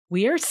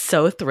We are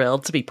so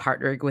thrilled to be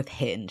partnering with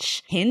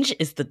Hinge. Hinge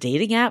is the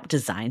dating app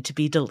designed to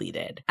be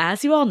deleted.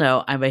 As you all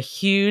know, I'm a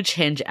huge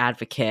Hinge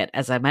advocate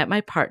as I met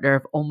my partner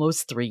of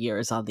almost 3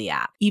 years on the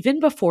app.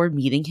 Even before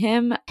meeting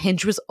him,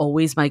 Hinge was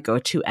always my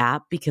go-to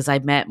app because I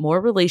met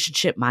more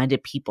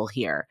relationship-minded people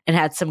here and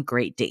had some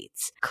great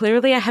dates.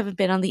 Clearly, I haven't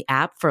been on the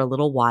app for a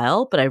little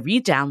while, but I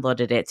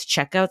re-downloaded it to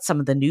check out some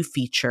of the new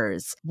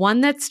features. One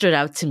that stood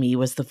out to me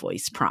was the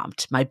voice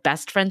prompt, my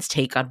best friend's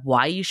take on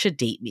why you should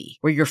date me,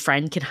 where your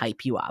friend can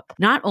hype you up.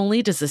 Not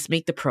only does this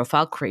make the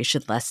profile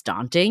creation less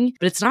daunting,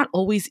 but it's not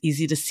always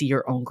easy to see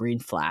your own green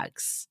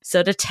flags.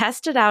 So to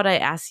test it out, I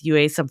asked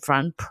Yue some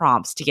fun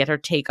prompts to get her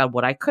take on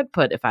what I could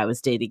put if I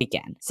was dating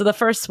again. So the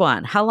first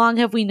one, how long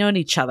have we known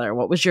each other?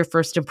 What was your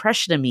first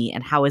impression of me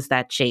and how has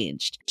that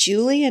changed?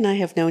 Julie and I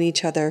have known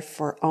each other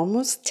for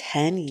almost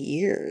 10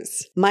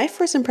 years. My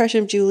first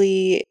impression of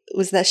Julie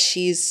was that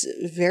she's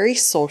very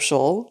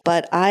social,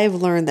 but I've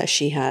learned that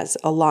she has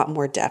a lot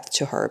more depth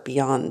to her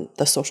beyond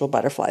the social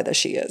butterfly that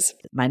she is.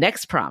 My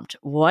next prompt,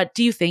 what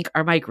do you think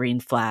are my green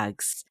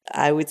flags?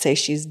 I would say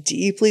she's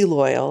deeply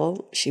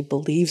loyal. She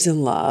believes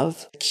in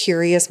love,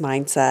 curious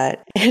mindset,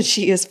 and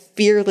she is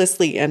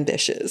fearlessly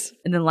ambitious.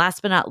 And then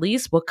last but not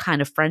least, what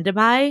kind of friend am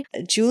I?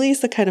 Julie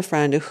is the kind of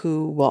friend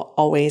who will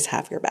always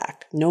have your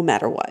back, no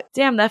matter what.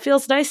 Damn, that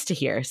feels nice to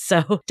hear.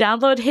 So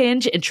download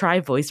Hinge and try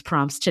voice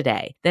prompts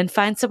today. Then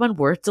find someone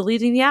worth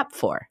deleting the app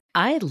for.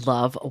 I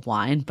love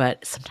wine,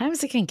 but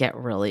sometimes it can get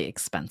really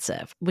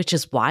expensive, which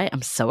is why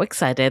I'm so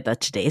excited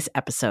that today's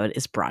episode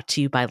is brought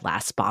to you by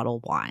Last Bottle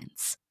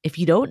Wines. If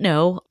you don't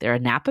know, they're a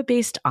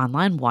Napa-based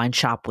online wine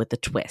shop with a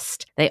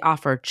twist. They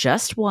offer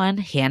just one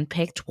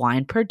hand-picked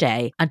wine per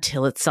day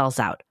until it sells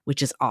out,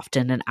 which is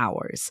often in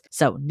hours.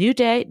 So new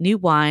day, new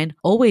wine,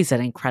 always at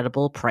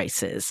incredible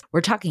prices.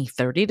 We're talking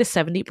 30 to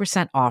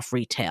 70% off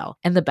retail.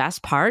 And the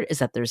best part is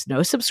that there's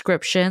no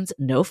subscriptions,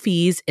 no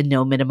fees, and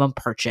no minimum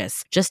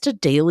purchase. Just a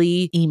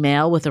daily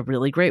email with a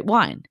really great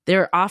wine.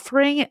 They're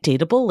offering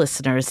Dateable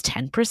listeners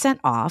 10%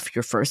 off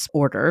your first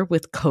order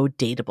with code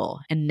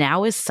Dateable. And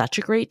now is such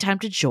a great time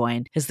to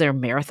join as their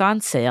marathon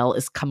sale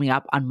is coming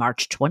up on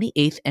March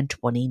 28th and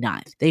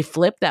 29th. They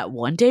flip that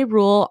one-day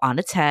rule on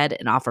its head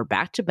and offer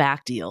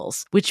back-to-back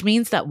deals, which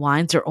means that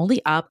wines are only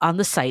up on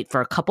the site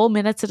for a couple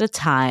minutes at a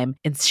time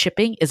and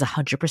shipping is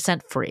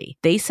 100% free.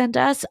 They sent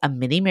us a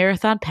mini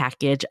marathon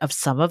package of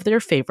some of their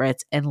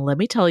favorites, and let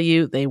me tell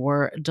you, they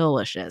were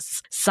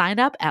delicious. Sign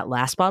up at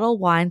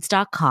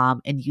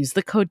lastbottlewines.com and use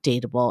the code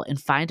Dateable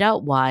and find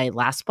out why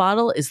Last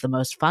Bottle is the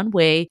most fun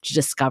way to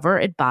discover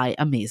and buy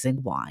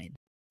amazing wine.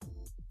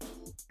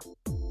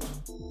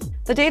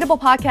 The Dateable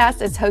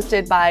podcast is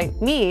hosted by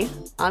me.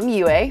 I'm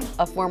Yue,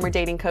 a former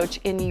dating coach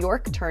in New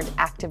York turned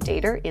active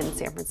dater in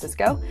San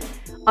Francisco.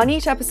 On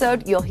each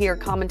episode, you'll hear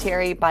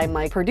commentary by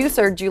my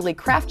producer, Julie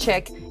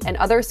Krafchick, and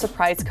other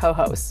surprise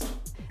co-hosts.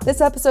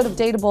 This episode of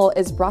Dateable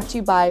is brought to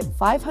you by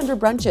 500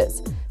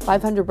 Brunches.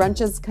 500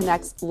 Brunches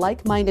connects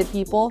like-minded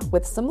people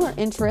with similar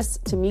interests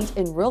to meet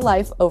in real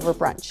life over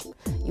brunch.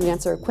 You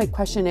answer a quick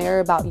questionnaire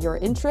about your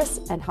interests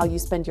and how you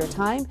spend your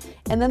time,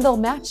 and then they'll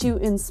match you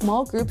in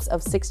small groups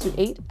of 6 to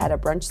 8 at a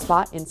brunch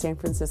spot in San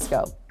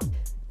Francisco.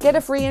 Get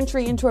a free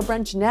entry into a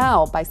brunch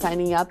now by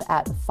signing up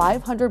at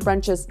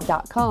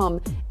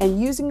 500brunches.com and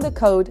using the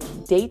code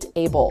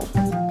DATEABLE.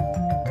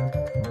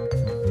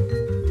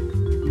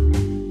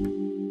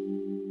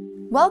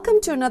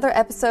 Welcome to another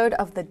episode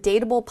of the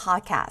Dateable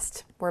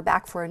podcast. We're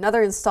back for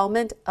another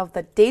installment of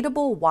the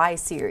Dateable Why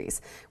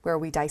series, where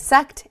we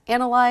dissect,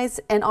 analyze,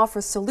 and offer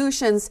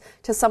solutions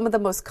to some of the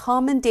most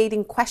common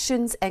dating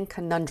questions and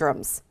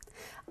conundrums.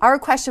 Our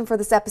question for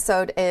this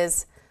episode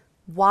is,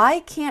 why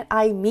can't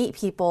I meet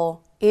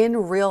people in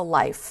real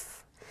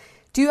life?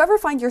 Do you ever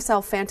find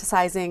yourself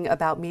fantasizing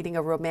about meeting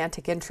a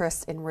romantic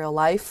interest in real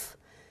life?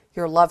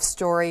 Your love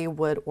story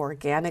would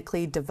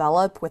organically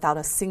develop without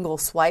a single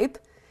swipe.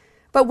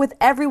 But with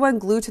everyone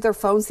glued to their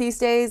phones these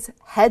days,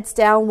 heads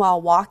down while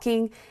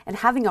walking, and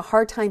having a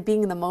hard time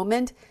being in the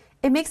moment,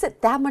 it makes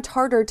it that much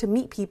harder to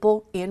meet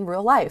people in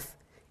real life.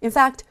 In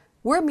fact,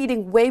 we're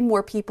meeting way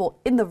more people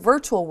in the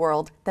virtual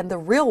world than the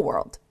real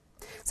world.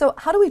 So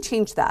how do we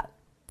change that?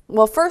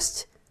 Well,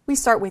 first, we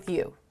start with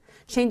you,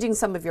 changing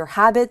some of your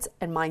habits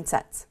and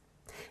mindsets.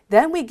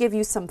 Then we give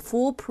you some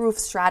foolproof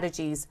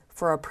strategies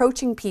for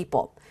approaching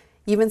people,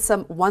 even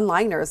some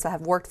one-liners that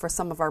have worked for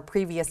some of our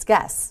previous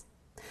guests.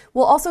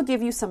 We'll also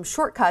give you some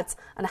shortcuts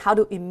on how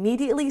to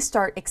immediately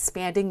start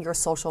expanding your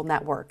social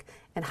network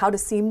and how to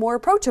seem more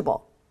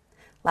approachable.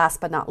 Last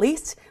but not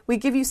least, we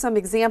give you some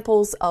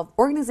examples of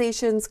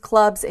organizations,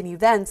 clubs, and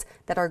events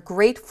that are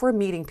great for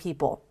meeting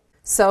people.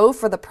 So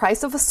for the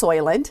price of a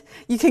Soylent,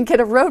 you can get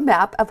a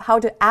roadmap of how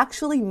to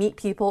actually meet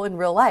people in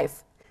real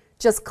life.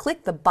 Just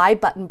click the buy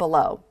button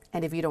below.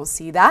 And if you don't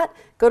see that,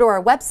 go to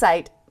our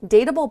website,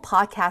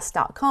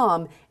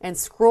 dateablepodcast.com, and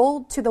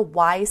scroll to the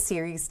Why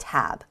Series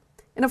tab.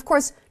 And of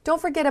course,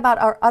 don't forget about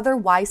our other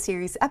Why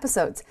Series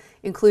episodes,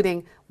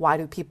 including Why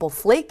Do People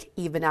Flake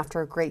Even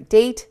After a Great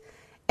Date?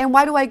 And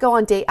Why Do I Go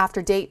on Date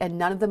After Date and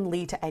None of Them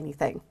Lead to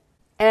Anything?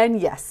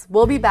 And yes,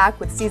 we'll be back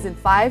with season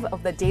 5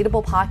 of the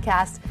Dateable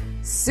podcast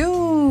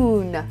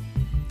soon.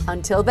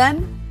 Until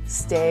then,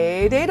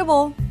 stay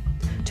dateable.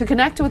 To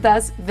connect with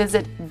us,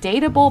 visit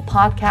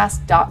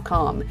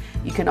dateablepodcast.com.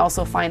 You can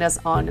also find us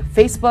on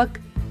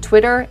Facebook,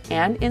 Twitter,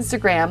 and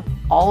Instagram,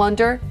 all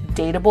under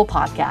Dateable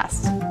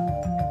Podcast.